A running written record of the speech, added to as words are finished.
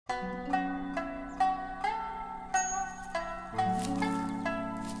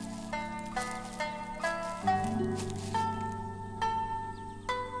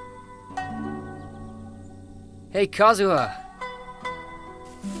Hey, Kazuha!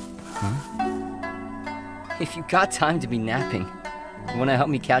 Huh? If you got time to be napping, wanna help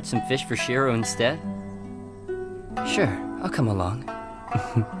me catch some fish for Shiro instead? Sure, I'll come along.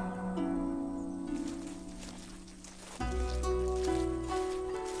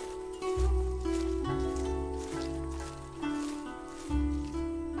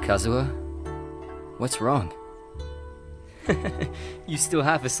 Kazuha? What's wrong? You still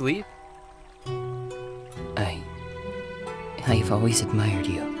half asleep? I've always admired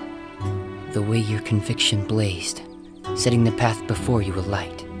you. The way your conviction blazed, setting the path before you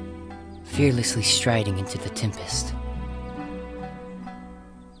alight, fearlessly striding into the tempest.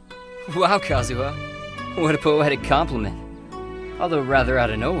 Wow, Kazuha. What a poetic compliment. Although rather out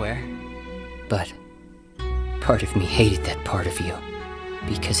of nowhere. But part of me hated that part of you,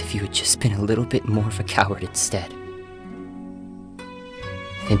 because if you had just been a little bit more of a coward instead,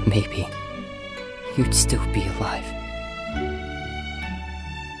 then maybe you'd still be alive.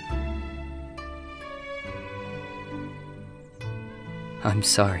 I'm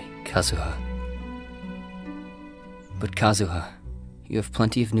sorry, Kazuha. But Kazuha, you have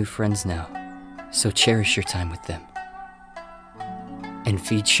plenty of new friends now, so cherish your time with them. And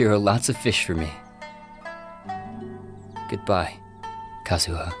feed Shiro lots of fish for me. Goodbye,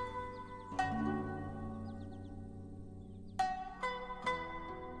 Kazuha.